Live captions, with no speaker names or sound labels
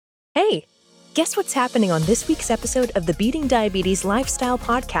Hey, guess what's happening on this week's episode of the Beating Diabetes Lifestyle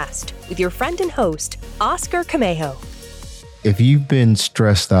Podcast with your friend and host, Oscar Camejo. If you've been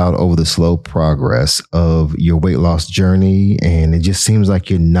stressed out over the slow progress of your weight loss journey and it just seems like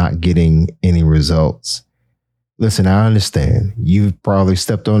you're not getting any results, listen, I understand. You've probably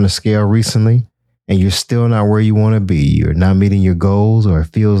stepped on the scale recently and you're still not where you want to be. You're not meeting your goals, or it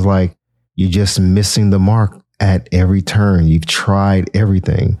feels like you're just missing the mark at every turn. You've tried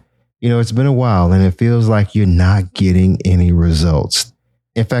everything. You know, it's been a while and it feels like you're not getting any results.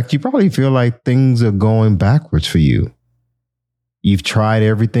 In fact, you probably feel like things are going backwards for you. You've tried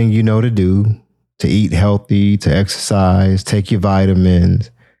everything you know to do, to eat healthy, to exercise, take your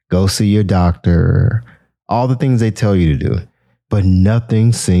vitamins, go see your doctor, all the things they tell you to do, but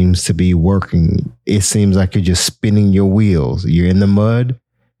nothing seems to be working. It seems like you're just spinning your wheels. You're in the mud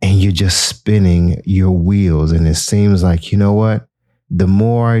and you're just spinning your wheels. And it seems like, you know what? The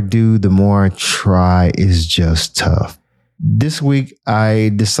more I do, the more I try is just tough. This week,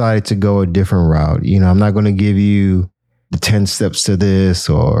 I decided to go a different route. You know, I'm not going to give you the 10 steps to this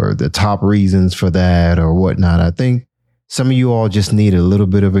or the top reasons for that or whatnot. I think some of you all just need a little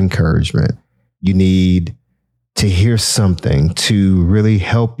bit of encouragement. You need to hear something to really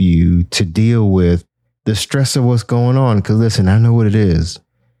help you to deal with the stress of what's going on. Because listen, I know what it is.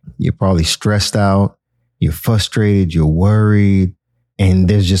 You're probably stressed out, you're frustrated, you're worried, and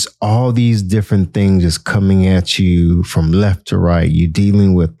there's just all these different things just coming at you from left to right. You're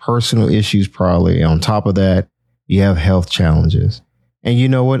dealing with personal issues probably. On top of that, you have health challenges. And you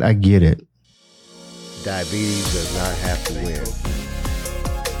know what? I get it. Diabetes does not have to win.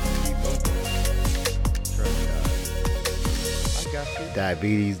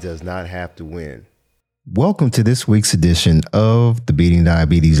 Diabetes does not have to win. Welcome to this week's edition of the Beating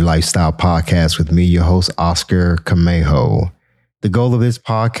Diabetes Lifestyle Podcast with me, your host, Oscar Camejo. The goal of this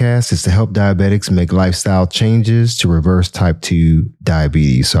podcast is to help diabetics make lifestyle changes to reverse type 2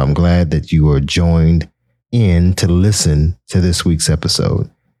 diabetes. So I'm glad that you are joined in to listen to this week's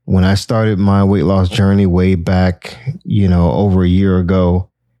episode. When I started my weight loss journey way back, over a year ago,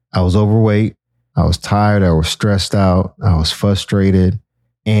 I was overweight. I was tired. I was stressed out. I was frustrated.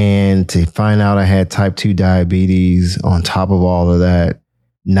 And to find out I had type 2 diabetes on top of all of that,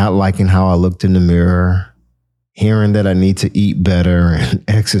 not liking how I looked in the mirror, hearing that I need to eat better and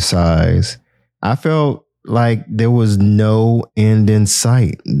exercise, I felt like there was no end in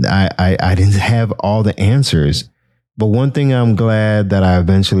sight. I didn't have all the answers. But one thing I'm glad that I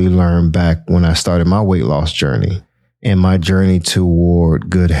eventually learned back when I started my weight loss journey and my journey toward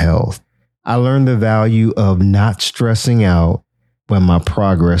good health, I learned the value of not stressing out when my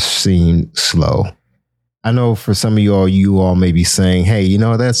progress seemed slow. I know for some of you all may be saying, hey,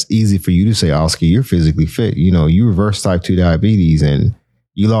 that's easy for you to say, Oscar, you're physically fit. You reversed type 2 diabetes and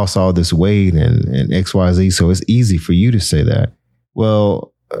you lost all this weight and XYZ. So it's easy for you to say that.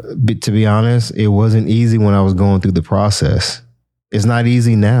 Well, to be honest, it wasn't easy when I was going through the process. It's not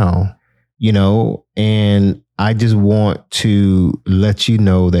easy now, and I just want to let you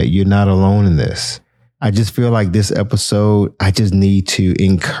know that you're not alone in this. I just feel like this episode, I just need to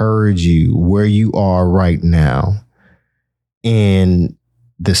encourage you where you are right now and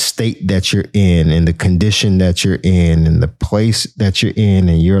the state that you're in and the condition that you're in and the place that you're in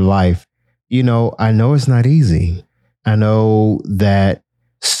your life. I know it's not easy. I know that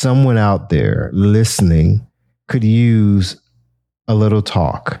someone out there listening could use a little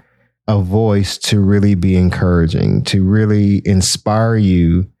talk, a voice to really be encouraging, to really inspire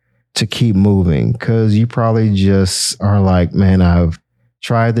you to keep moving. Because you probably just are like, man, I've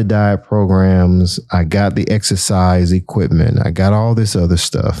tried the diet programs. I got the exercise equipment. I got all this other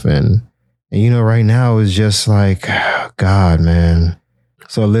stuff. And right now it's just like, God, man.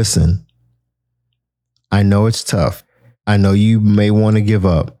 So listen, I know it's tough. I know you may want to give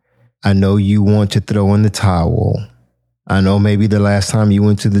up. I know you want to throw in the towel. I know maybe the last time you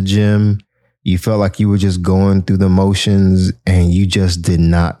went to the gym, you felt like you were just going through the motions and you just did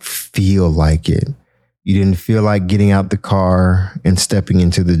not feel like it. You didn't feel like getting out the car and stepping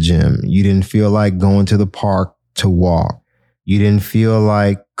into the gym. You didn't feel like going to the park to walk. You didn't feel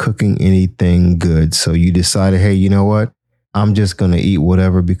like cooking anything good. So you decided, hey, you know what? I'm just going to eat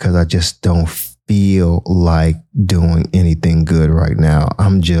whatever because I just don't feel like doing anything good right now.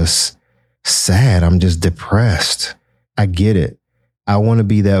 I'm just sad. I'm just depressed. I get it. I want to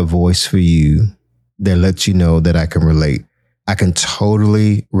be that voice for you that lets you know that I can relate. I can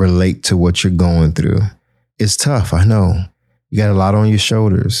totally relate to what you're going through. It's tough. I know. You got a lot on your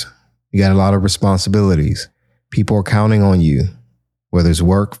shoulders. You got a lot of responsibilities. People are counting on you, whether it's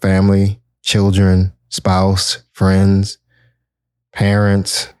work, family, children, spouse, friends,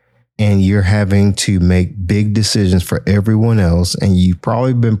 parents. and you're having to make big decisions for everyone else, and you've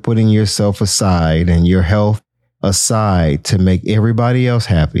probably been putting yourself aside and your health aside to make everybody else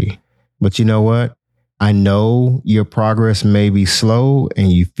happy. But you know what? I know your progress may be slow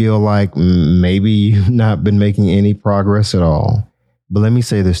and you feel like maybe you've not been making any progress at all. But let me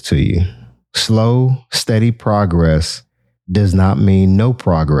say this to you. Slow, steady progress does not mean no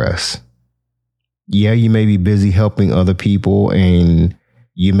progress. Yeah, you may be busy helping other people and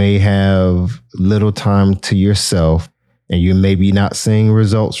you may have little time to yourself and you may be not seeing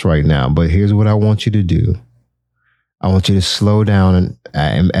results right now. But here's what I want you to do. I want you to slow down.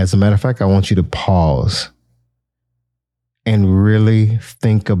 And as a matter of fact, I want you to pause and really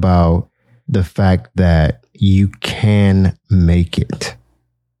think about the fact that you can make it.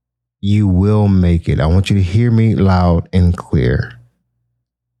 You will make it. I want you to hear me loud and clear.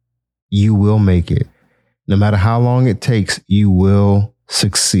 You will make it. No matter how long it takes, you will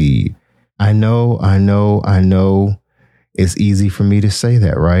succeed. I know it's easy for me to say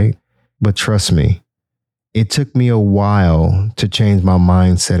that, right? But trust me, it took me a while to change my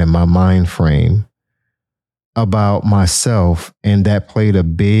mindset and my mind frame about myself. And that played a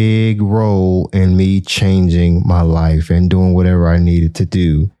big role in me changing my life and doing whatever I needed to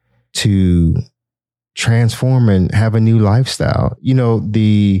do to transform and have a new lifestyle. You know,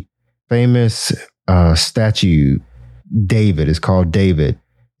 the famous statue, David, is called David.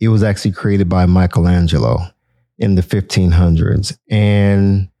 It was actually created by Michelangelo in the 1500s.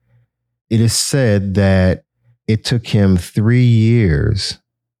 And it is said that it took him 3 years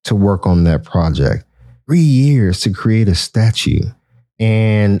to work on that project. 3 years to create a statue.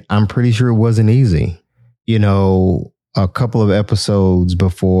 And I'm pretty sure it wasn't easy. You know, a couple of episodes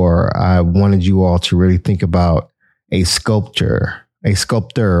before, I wanted you all to really think about a sculptor,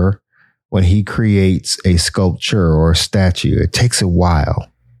 when he creates a sculpture or a statue, it takes a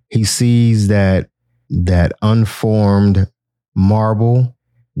while. He sees that unformed marble,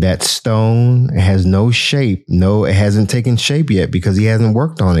 that stone has no shape. No, it hasn't taken shape yet because he hasn't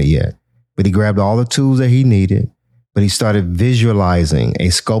worked on it yet. But he grabbed all the tools that he needed, but he started visualizing.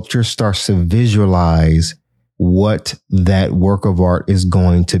 A sculptor starts to visualize what that work of art is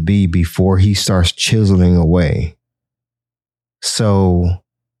going to be before he starts chiseling away. So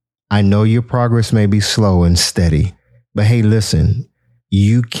I know your progress may be slow and steady, but hey, listen,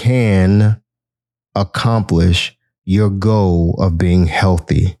 you can accomplish your goal of being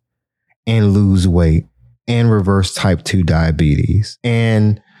healthy and lose weight and reverse type 2 diabetes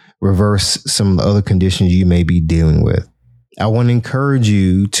and reverse some of the other conditions you may be dealing with. I want to encourage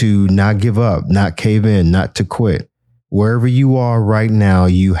you to not give up, not cave in, not to quit. Wherever you are right now,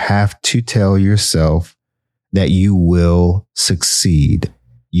 you have to tell yourself that you will succeed.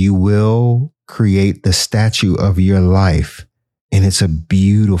 You will create the statue of your life. And it's a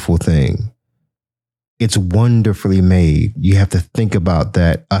beautiful thing. It's wonderfully made. You have to think about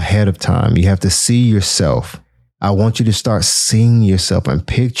that ahead of time. You have to see yourself. I want you to start seeing yourself and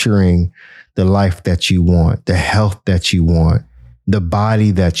picturing the life that you want, the health that you want, the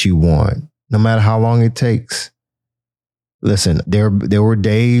body that you want, no matter how long it takes. Listen, there were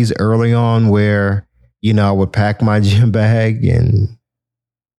days early on where, you know, I would pack my gym bag and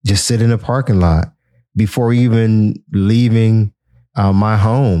just sit in a parking lot before even leaving my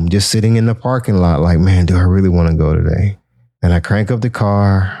home, just sitting in the parking lot like, man, do I really want to go today? And I crank up the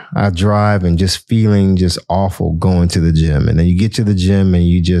car, I drive and just feeling just awful going to the gym. And then you get to the gym and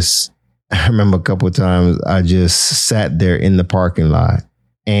I remember a couple of times I just sat there in the parking lot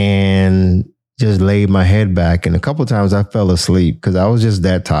and just laid my head back. And a couple of times I fell asleep because I was just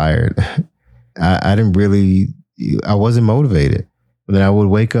that tired. I wasn't motivated. But then I would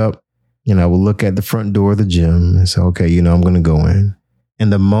wake up and I would look at the front door of the gym and say, okay, you know, I'm going to go in.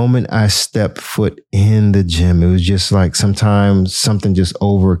 And the moment I stepped foot in the gym, it was just like sometimes something just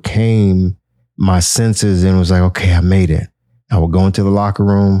overcame my senses and was like, okay, I made it. I would go into the locker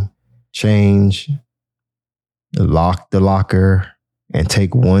room, change, lock the locker, and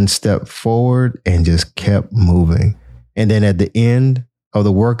take one step forward and just kept moving. And then at the end of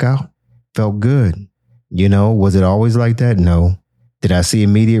the workout, felt good. You know, was it always like that? No. Did I see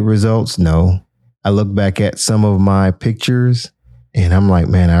immediate results? No. I look back at some of my pictures and I'm like,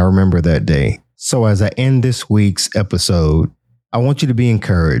 man, I remember that day. So as I end this week's episode, I want you to be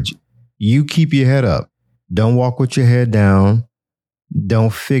encouraged. You keep your head up. Don't walk with your head down.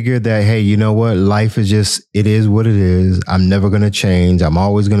 Don't figure that, hey, you know what? Life is just, it is what it is. I'm never going to change. I'm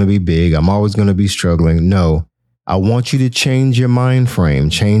always going to be big. I'm always going to be struggling. No, I want you to change your mind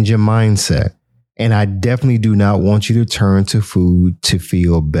frame, change your mindset. And I definitely do not want you to turn to food to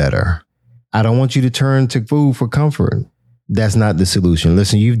feel better. I don't want you to turn to food for comfort. That's not the solution.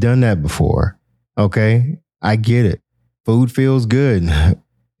 Listen, you've done that before. Okay, I get it. Food feels good.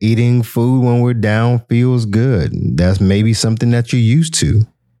 Eating food when we're down feels good. That's maybe something that you're used to.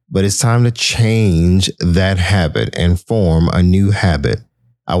 But it's time to change that habit and form a new habit.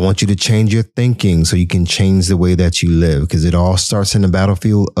 I want you to change your thinking so you can change the way that you live, because it all starts in the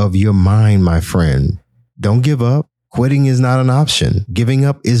battlefield of your mind, my friend. Don't give up. Quitting is not an option. Giving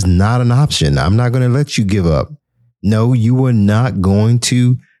up is not an option. I'm not going to let you give up. No, you are not going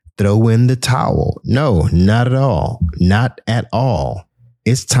to throw in the towel. No, not at all. Not at all.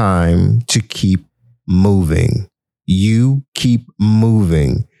 It's time to keep moving. You keep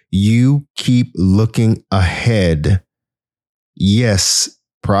moving. You keep looking ahead. Yes,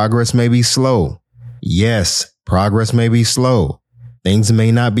 progress may be slow. Yes, progress may be slow. Things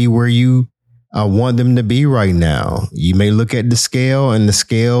may not be where you want them to be right now. You may look at the scale and the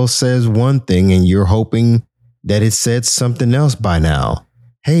scale says one thing and you're hoping that it said something else by now.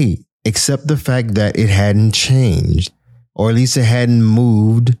 Hey, accept the fact that it hadn't changed, or at least it hadn't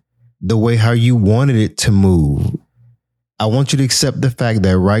moved the way how you wanted it to move. I want you to accept the fact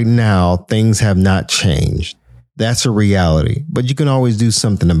that right now things have not changed. That's a reality, but you can always do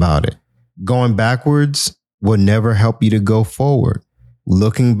something about it. Going backwards will never help you to go forward.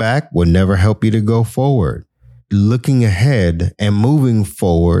 Looking back will never help you to go forward. Looking ahead and moving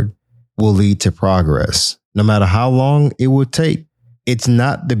forward will lead to progress, no matter how long it will take. It's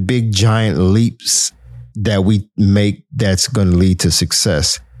not the big giant leaps that we make that's going to lead to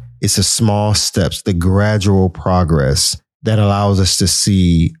success. It's the small steps, the gradual progress that allows us to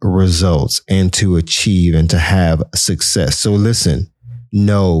see results and to achieve and to have success. So listen,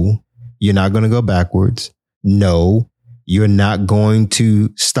 no, you're not going to go backwards. No, you're not going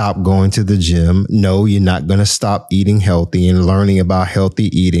to stop going to the gym. No, you're not going to stop eating healthy and learning about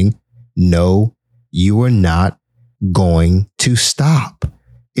healthy eating. No, you are not going to stop.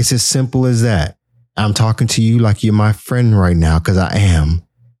 It's as simple as that. I'm talking to you like you're my friend right now, because I am.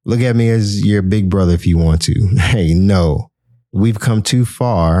 Look at me as your big brother if you want to. Hey, no. We've come too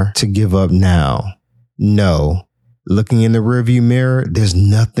far to give up now. No. Looking in the rearview mirror, there's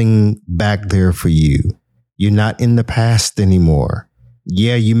nothing back there for you. You're not in the past anymore.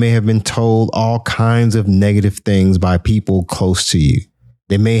 Yeah, you may have been told all kinds of negative things by people close to you.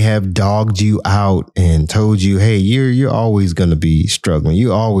 They may have dogged you out and told you, hey, you're always going to be struggling.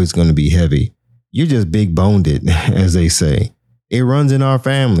 You're always going to be heavy. You're just big boned it, as they say. It runs in our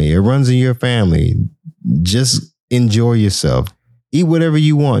family. It runs in your family. Just enjoy yourself. Eat whatever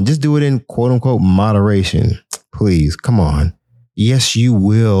you want. Just do it in quote unquote moderation. Please, come on. Yes, you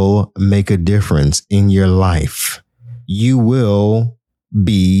will make a difference in your life. You will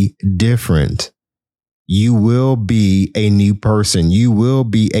be different. You will be a new person. You will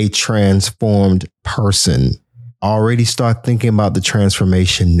be a transformed person. Already start thinking about the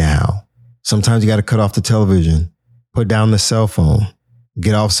transformation now. Sometimes you got to cut off the television, put down the cell phone,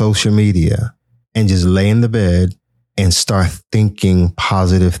 get off social media, and just lay in the bed and start thinking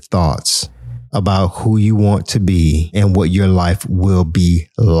positive thoughts about who you want to be and what your life will be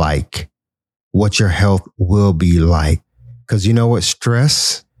like, what your health will be like. Because you know what?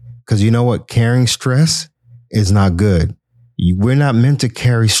 Carrying stress is not good. We're not meant to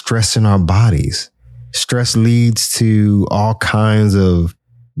carry stress in our bodies. Stress leads to all kinds of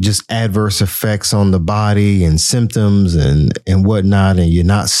just adverse effects on the body and symptoms and whatnot. And you're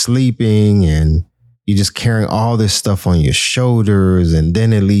not sleeping and you're just carrying all this stuff on your shoulders. And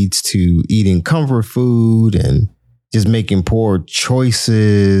then it leads to eating comfort food and just making poor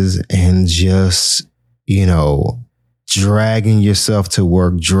choices and just, dragging yourself to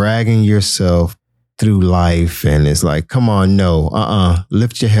work, dragging yourself through life. And it's like, come on, no,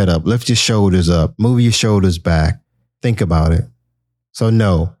 lift your head up, lift your shoulders up, move your shoulders back. Think about it. So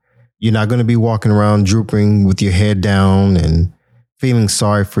no, you're not going to be walking around drooping with your head down and feeling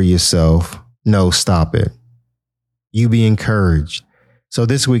sorry for yourself. No, stop it. You be encouraged. So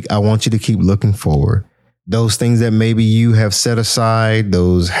this week, I want you to keep looking forward. Those things that maybe you have set aside,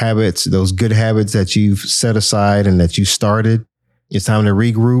 those habits, those good habits that you've set aside and that you started, it's time to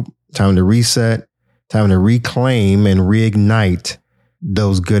regroup, time to reset, time to reclaim and reignite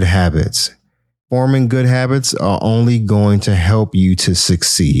those good habits. Forming good habits are only going to help you to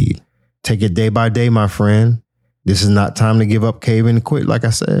succeed. Take it day by day, my friend. This is not time to give up, cave in, and quit, like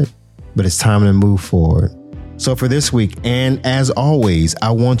I said, but it's time to move forward. So for this week, and as always,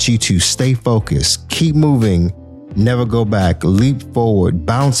 I want you to stay focused, keep moving, never go back, leap forward,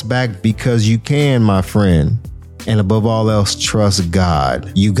 bounce back because you can, my friend. And above all else, trust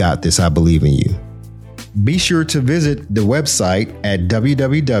God. You got this. I believe in you. Be sure to visit the website at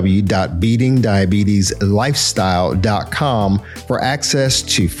www.beatingdiabetieslifestyle.com for access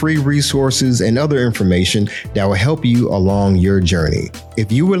to free resources and other information that will help you along your journey.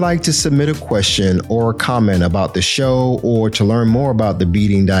 If you would like to submit a question or comment about the show or to learn more about the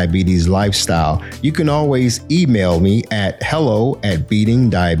Beating Diabetes Lifestyle, you can always email me at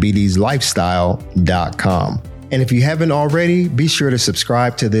hello@beatingdiabetieslifestyle.com. And if you haven't already, be sure to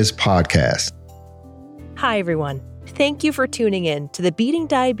subscribe to this podcast. Hi, everyone. Thank you for tuning in to the Beating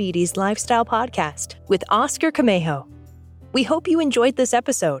Diabetes Lifestyle Podcast with Oscar Camejo. We hope you enjoyed this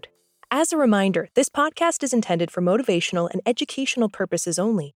episode. As a reminder, this podcast is intended for motivational and educational purposes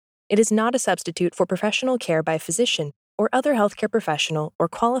only. It is not a substitute for professional care by a physician or other healthcare professional or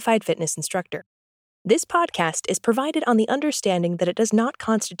qualified fitness instructor. This podcast is provided on the understanding that it does not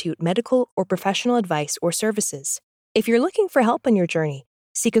constitute medical or professional advice or services. If you're looking for help on your journey,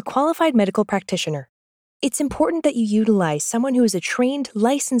 seek a qualified medical practitioner. It's important that you utilize someone who is a trained,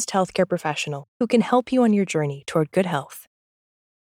 licensed healthcare professional who can help you on your journey toward good health.